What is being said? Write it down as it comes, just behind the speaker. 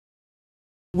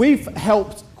We've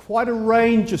helped quite a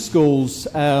range of schools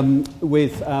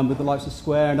with the likes of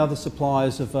Square and other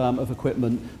suppliers of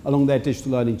equipment along their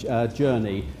digital learning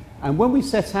journey. And when we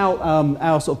set out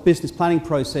our sort of business planning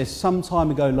process some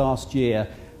time ago last year,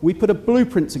 we put a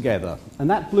blueprint together, and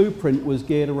that blueprint was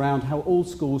geared around how all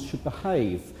schools should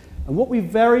behave. And what we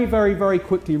very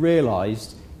quickly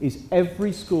realised is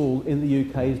every school in the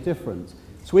UK is different.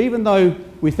 So even though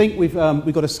we think we've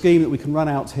got a scheme that we can run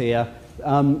out here,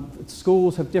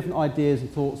 schools have different ideas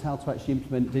and thoughts how to actually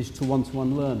implement digital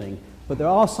one-to-one learning. But there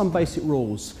are some basic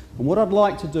rules. And what I'd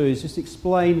like to do is just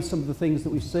explain some of the things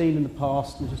that we've seen in the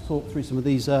past and just talk through some of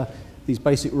these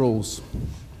basic rules.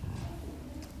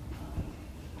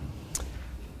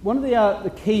 One of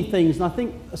the key things, and I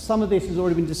think some of this has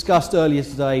already been discussed earlier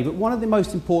today, but one of the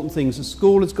most important things a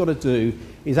school has got to do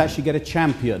is actually get a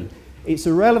champion. It's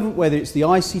irrelevant whether it's the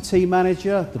ICT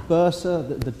manager, the bursar,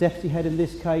 the deputy head in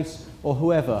this case, or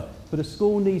whoever, but a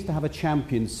school needs to have a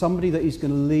champion, somebody that is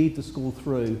going to lead the school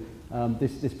through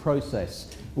this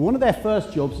process. And one of their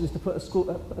first jobs is to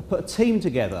put a team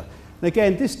together. And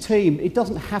again, this team, it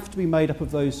doesn't have to be made up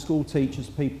of those school teachers,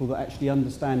 people that actually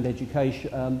understand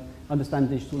education,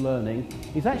 understand digital learning.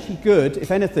 It's actually good,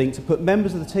 if anything, to put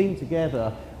members of the team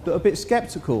together that are a bit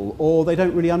sceptical, or they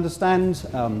don't really understand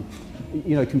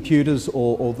computers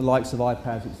or the likes of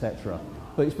iPads, etc.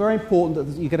 But it's very important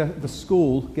that the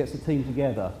school gets the team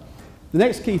together. The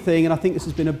next key thing, and I think this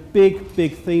has been a big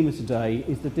theme of today,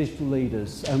 is the digital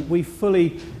leaders. And we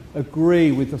fully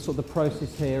agree with the sort of the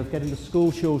process here of getting the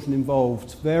school children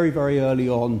involved very early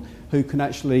on, who can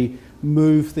actually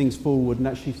move things forward and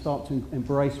actually start to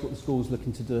embrace what the school's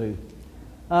looking to do.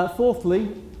 Fourthly,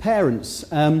 parents.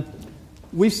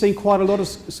 We've seen quite a lot of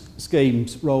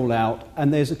schemes roll out,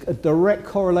 and there's a direct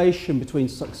correlation between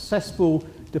successful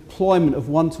deployment of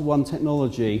one-to-one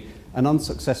technology and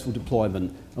unsuccessful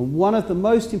deployment. And one of the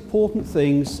most important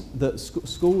things that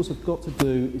schools have got to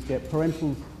do is get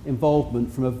parental involvement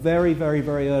from a very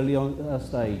early on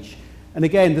stage. And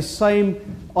again, the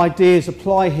same ideas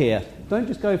apply here. Don't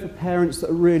just go for parents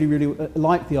that really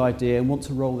like the idea and want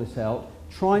to roll this out.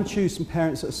 Try and choose some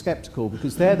parents that are sceptical,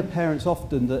 because they're the parents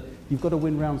often that you've got to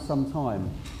win round sometime.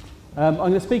 I'm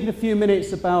going to speak in a few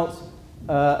minutes about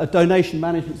a donation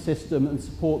management system and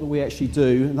support that we actually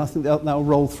do, and I think that'll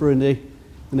roll through in the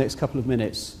next couple of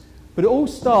minutes. But it all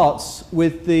starts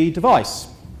with the device.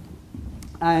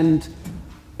 And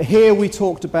here we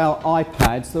talked about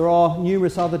iPads. There are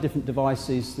numerous other different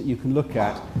devices that you can look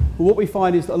at. But what we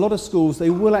find is that a lot of schools, they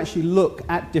will actually look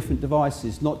at different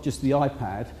devices, not just the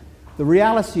iPad. The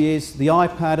reality is the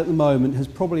iPad at the moment has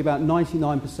probably about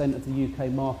 99% of the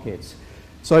UK market.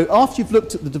 So after you've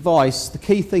looked at the device, the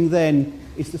key thing then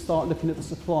is to start looking at the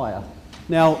supplier.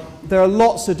 Now, there are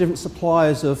lots of different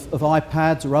suppliers of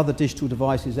iPads or other digital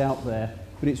devices out there,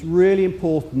 but it's really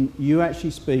important you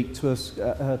actually speak to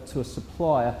a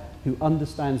supplier who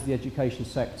understands the education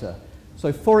sector.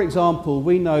 So, for example,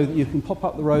 we know that you can pop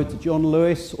up the road to John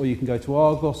Lewis, or you can go to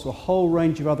Argos, or a whole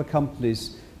range of other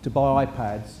companies to buy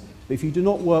iPads. But if you do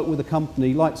not work with a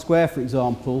company like Square, for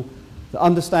example, that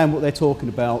understand what they're talking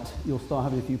about, you'll start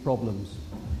having a few problems.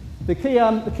 The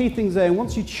key things there,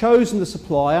 once you've chosen the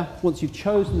supplier, once you've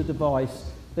chosen the device,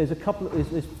 there's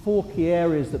four key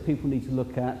areas that people need to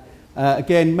look at.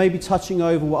 Again, maybe touching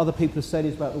over what other people have said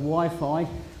is about the Wi-Fi.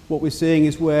 What we're seeing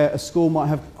is where a school might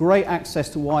have great access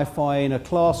to Wi-Fi in a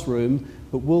classroom,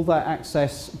 but will that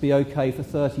access be okay for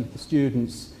 30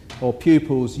 students or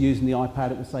pupils using the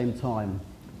iPad at the same time?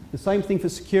 The same thing for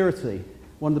security.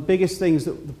 One of the biggest things,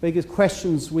 the biggest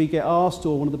questions we get asked,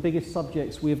 or one of the biggest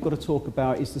subjects we've got to talk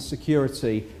about, is the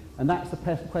security. And that's the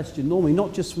question normally,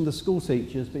 not just from the school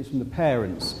teachers, but it's from the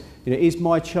parents. Is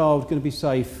my child going to be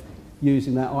safe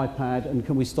using that iPad, and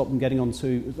can we stop them getting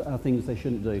onto things they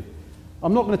shouldn't do?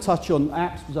 I'm not going to touch on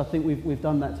apps, because I think we've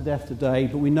done that to death today,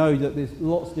 but we know that there's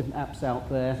lots of different apps out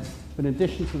there. But in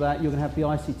addition to that, you're going to have the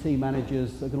ICT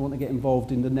managers that are going to want to get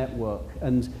involved in the network.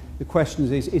 And the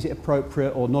question is it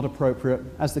appropriate or not appropriate,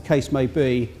 as the case may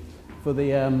be, for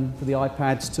the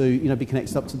iPads to be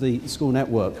connected up to the school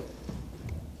network.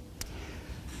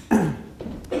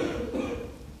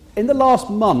 In the last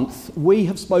month, we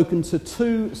have spoken to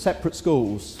two separate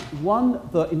schools. One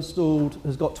that installed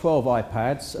has got 12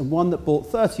 iPads, and one that bought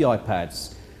 30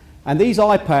 iPads. And these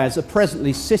iPads are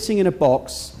presently sitting in a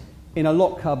box in a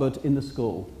lock cupboard in the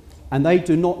school, and they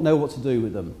do not know what to do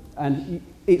with them. And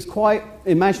it's quite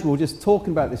imaginable just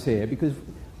talking about this here, because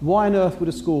why on earth would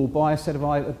a school buy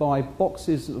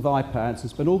boxes of iPads and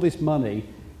spend all this money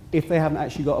if they haven't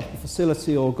actually got a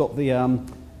facility or got the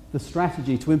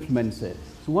strategy to implement it?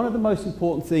 So one of the most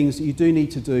important things that you do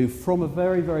need to do from a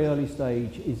very, very early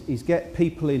stage is get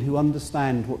people in who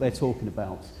understand what they're talking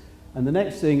about. And the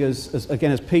next thing is,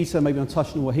 as Peter, maybe I'm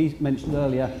touching on what he mentioned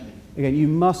earlier, again, you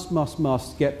must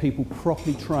get people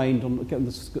properly trained on, getting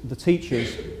the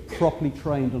teachers properly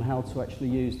trained on how to actually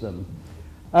use them.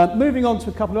 Moving on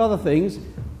to a couple of other things,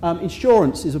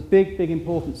 insurance is a big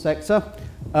important sector.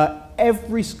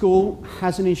 Every school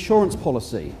has an insurance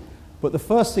policy. But the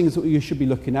first thing that you should be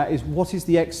looking at is what is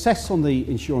the excess on the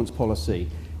insurance policy.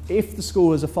 If the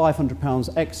school has a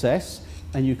 £500 excess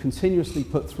and you continuously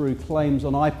put through claims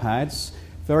on iPads,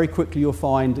 very quickly you'll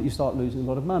find that you start losing a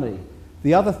lot of money.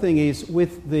 The other thing is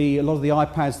with a lot of the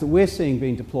iPads that we're seeing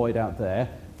being deployed out there,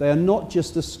 they are not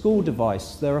just a school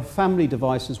device, they're a family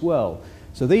device as well.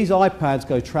 So these iPads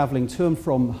go travelling to and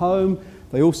from home,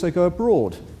 they also go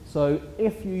abroad. So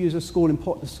if you use a school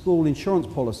insurance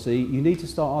policy, you need to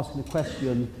start asking the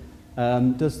question,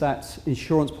 does that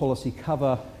insurance policy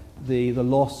cover the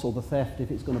loss or the theft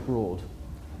if it's gone abroad?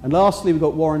 And lastly, we've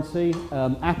got warranty.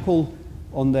 Apple,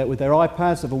 with their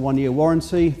iPads, have a 1-year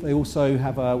warranty. They also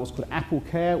have what's called Apple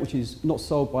Care, which is not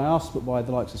sold by us, but by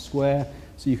the likes of Square,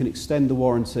 so you can extend the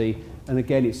warranty. And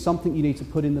again, it's something you need to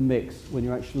put in the mix when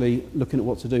you're actually looking at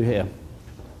what to do here.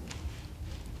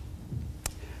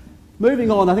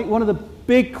 Moving on, I think one of the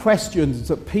big questions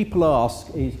that people ask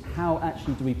is how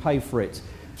actually do we pay for it?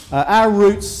 Our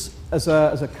roots as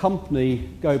a company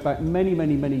go back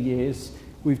many years.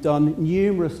 We've done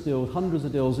numerous deals, hundreds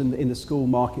of deals in the school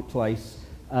marketplace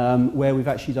where we've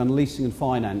actually done leasing and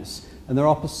finance. And there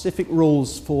are specific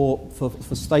rules for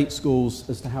state schools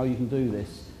as to how you can do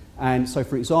this. And so,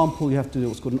 for example, you have to do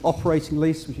what's called an operating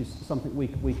lease, which is something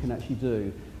we can actually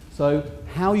do. So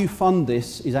how you fund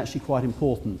this is actually quite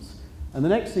important. And the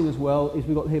next thing as well is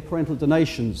we've got here parental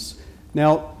donations.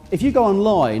 Now, if you go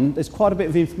online, there's quite a bit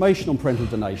of information on parental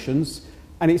donations,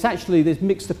 and there's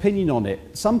mixed opinion on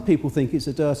it. Some people think it's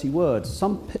a dirty word.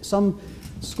 Some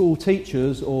school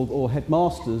teachers or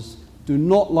headmasters do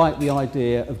not like the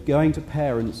idea of going to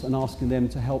parents and asking them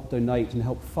to help donate and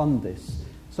help fund this.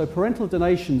 So parental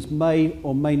donations may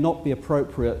or may not be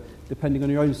appropriate depending on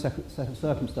your own set of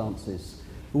circumstances.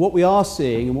 But what we are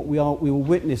seeing and what we will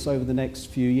witness over the next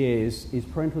few years is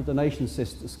parental donation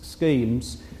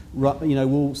schemes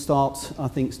will start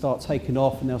taking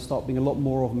off, and there'll start being a lot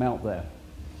more of them out there.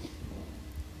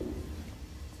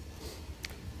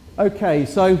 Okay,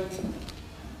 so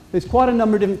there's quite a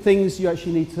number of different things you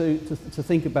actually need to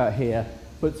think about here.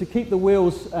 But to keep the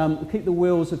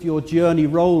wheels of your journey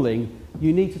rolling,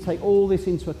 you need to take all this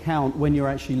into account when you're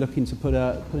actually looking to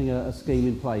putting a scheme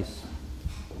in place.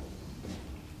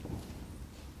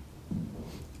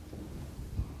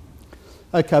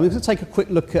 Okay, we're going to take a quick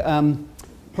look at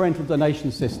parental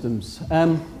donation systems.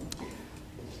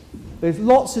 There's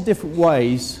lots of different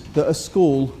ways that a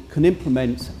school can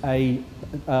implement a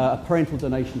parental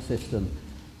donation system.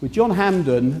 With John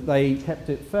Hampden, they kept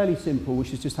it fairly simple,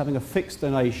 which is just having a fixed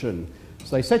donation.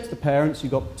 So they said to the parents,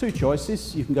 you've got two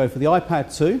choices. You can go for the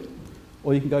iPad 2,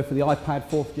 or you can go for the iPad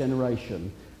 4th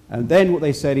generation. And then what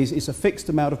they said is it's a fixed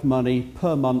amount of money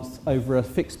per month over a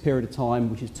fixed period of time,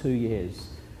 which is 2 years.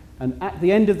 And at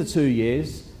the end of the 2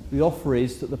 years, the offer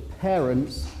is that the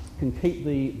parents can keep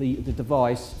the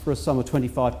device for a sum of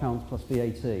 £25 plus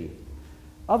VAT.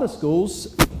 Other schools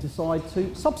decide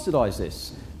to subsidise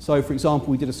this. So, for example,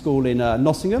 we did a school in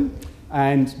Nottingham,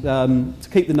 and to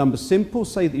keep the numbers simple,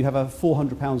 say that you have a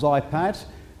 £400 iPad,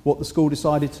 what the school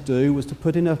decided to do was to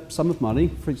put in a sum of money,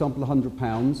 for example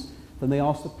 £100, then they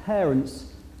asked the parents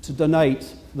to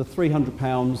donate the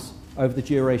 £300 over the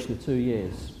duration of 2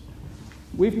 years.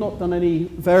 We've not done any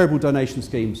variable donation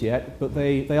schemes yet, but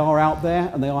they are out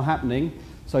there and they are happening.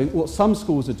 So what some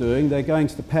schools are doing, they're going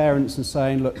to the parents and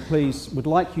saying, look, please, would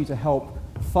like you to help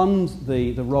fund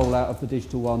the rollout of the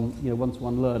digital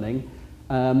one-to-one learning.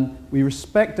 We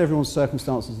respect everyone's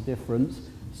circumstances are different,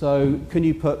 so can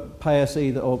you pay us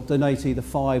donate either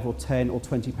 £5 or £10 or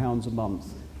 £20 a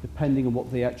month, depending on what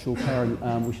the actual parent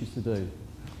wishes to do.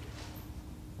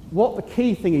 What the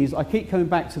key thing is, I keep coming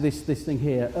back to this thing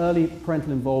here, early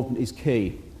parental involvement is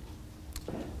key.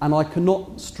 And I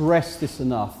cannot stress this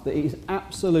enough, that it is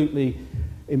absolutely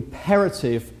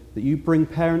imperative that you bring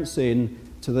parents in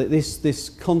to this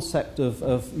concept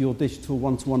of your digital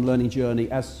one-to-one learning journey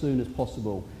as soon as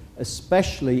possible,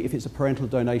 especially if it's a parental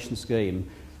donation scheme.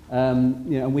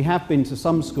 And we have been to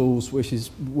some schools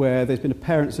where there's been a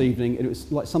parents' evening, and it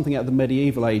was like something out of the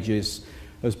medieval ages.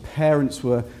 Those parents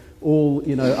were all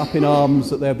up in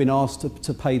arms that they've been asked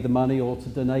to pay the money, or to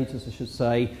donate, as I should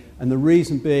say, and the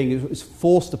reason being it was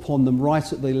forced upon them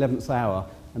right at the 11th hour,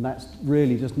 and that's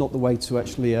really just not the way to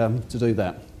actually to do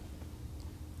that.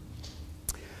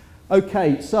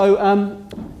 Okay, so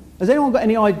has anyone got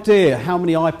any idea how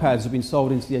many iPads have been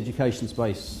sold into the education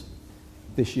space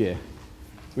this year?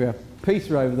 We have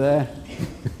Peter over there,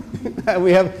 and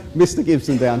we have Mr.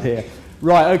 Gibson down here.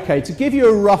 Right, okay, to give you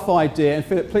a rough idea, and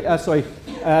Philip,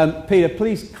 Peter,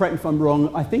 please correct me if I'm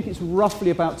wrong, I think it's roughly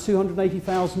about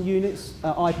 280,000 units,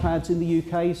 iPads in the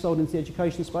UK sold into the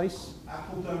education space.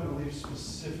 Apple don't release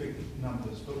specific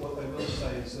numbers, but what they will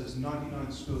say is there's 99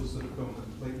 schools that have gone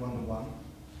complete one-to-one,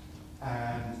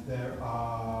 and there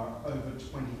are over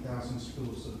 20,000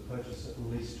 schools that have purchased at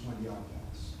least 20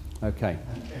 iPads. Okay.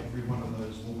 And every one of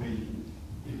those will be in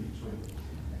between.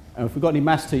 And if we've got any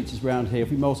maths teachers around here, if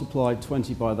we multiply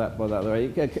 20 by that,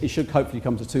 it should hopefully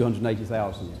come to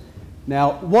 280,000.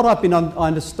 Now, what I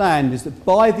understand is that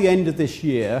by the end of this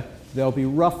year, there'll be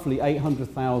roughly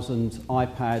 800,000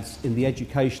 iPads in the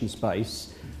education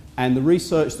space, and the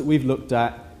research that we've looked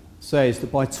at says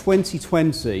that by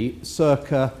 2020,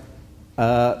 circa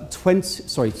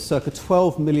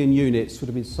 12 million units would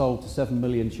have been sold to 7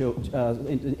 million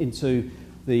into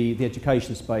the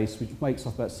education space, which makes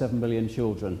up about 7 million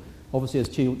children. Obviously, as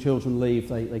children leave,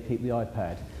 they keep the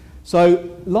iPad.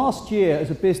 So last year, as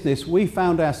a business, we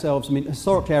found ourselves,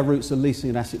 historically our roots are leasing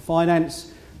and asset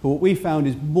finance, but what we found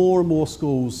is more and more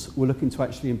schools were looking to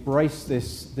actually embrace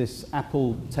this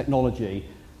Apple technology.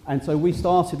 And so we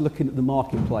started looking at the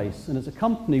marketplace. And as a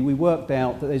company, we worked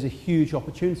out that there's a huge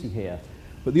opportunity here.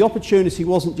 But the opportunity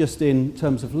wasn't just in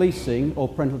terms of leasing or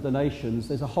parental donations.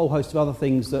 There's a whole host of other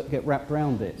things that get wrapped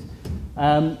around it.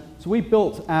 So we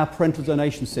built our parental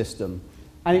donation system.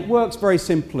 And it works very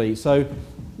simply. So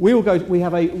we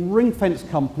have a ring-fenced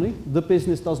company. The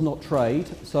business does not trade.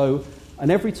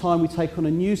 And every time we take on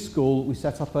a new school, we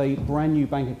set up a brand new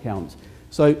bank account.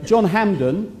 So John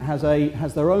Hampden has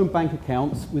their own bank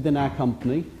account within our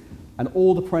company, and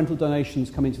all the parental donations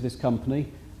come into this company,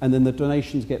 and then the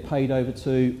donations get paid over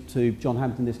to John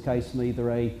Hampden in this case on either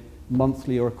a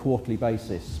monthly or a quarterly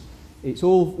basis. It's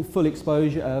all full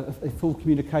exposure, full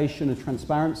communication and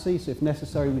transparency, so if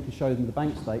necessary we can show them the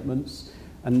bank statements,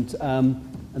 and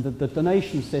the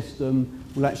donation system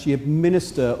will actually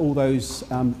administer all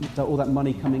that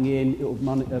money coming in. It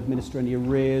will administer any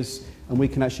arrears, and we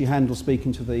can actually handle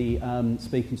speaking to the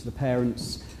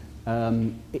parents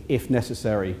if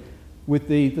necessary. With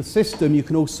the system, you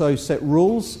can also set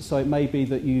rules. So it may be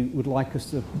that you would like us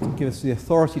to give us the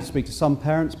authority to speak to some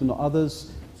parents, but not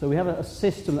others. So we have a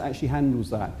system that actually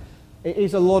handles that. It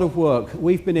is a lot of work.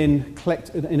 We've been in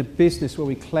a business where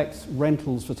we collect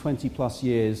rentals for 20 plus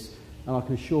years, and I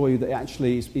can assure you that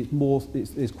actually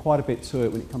there's quite a bit to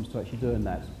it when it comes to actually doing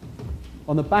that.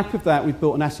 On the back of that, we've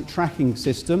built an asset tracking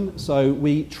system. So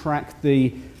we track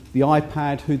the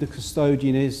iPad, who the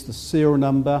custodian is, the serial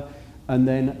number, and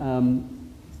then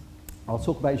I'll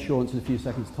talk about insurance in a few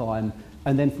seconds' time.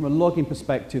 And then from a login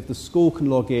perspective, the school can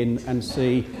log in and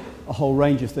see a whole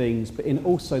range of things, but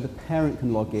also the parent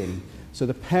can log in. So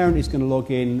the parent is going to log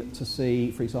in to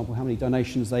see, for example, how many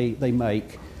donations they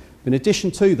make. In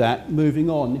addition to that, moving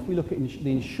on, if we look at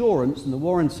the insurance and the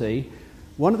warranty,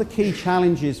 one of the key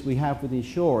challenges we have with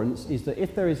insurance is that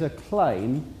if there is a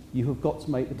claim, you have got to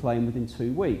make the claim within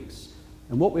 2 weeks.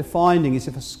 And what we're finding is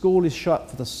if a school is shut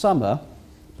for the summer,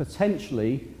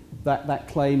 potentially that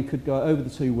claim could go over the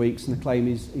 2 weeks and the claim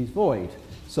is void.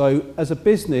 So as a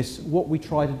business, what we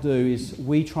try to do is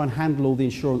we try and handle all the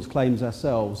insurance claims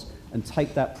ourselves and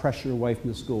take that pressure away from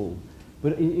the school.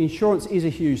 But insurance is a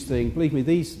huge thing. Believe me,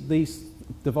 these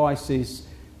devices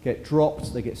get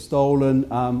dropped, they get stolen.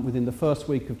 Within the first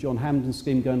week of John Hampden's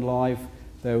scheme going live,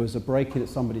 there was a break-in at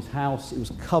somebody's house. It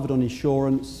was covered on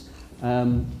insurance.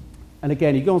 And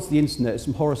again, you go onto the internet, there's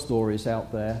some horror stories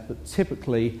out there, but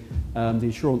typically the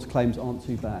insurance claims aren't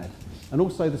too bad. And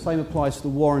also the same applies to the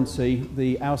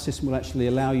warranty. Our system will actually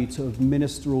allow you to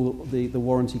administer all the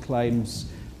warranty claims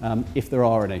if there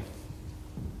are any.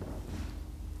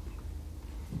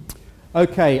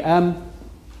 Okay,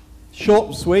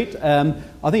 short, sweet. I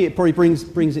think it probably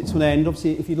brings it to an end.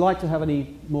 Obviously, if you'd like to have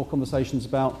any more conversations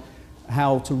about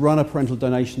how to run a parental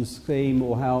donation scheme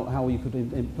or how you could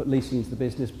put leasing into the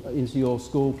business, into your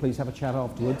school, please have a chat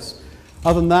afterwards.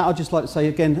 Other than that, I'd just like to say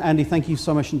again, Andy, thank you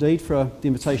so much indeed for the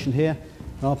invitation here.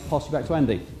 And I'll pass you back to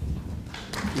Andy.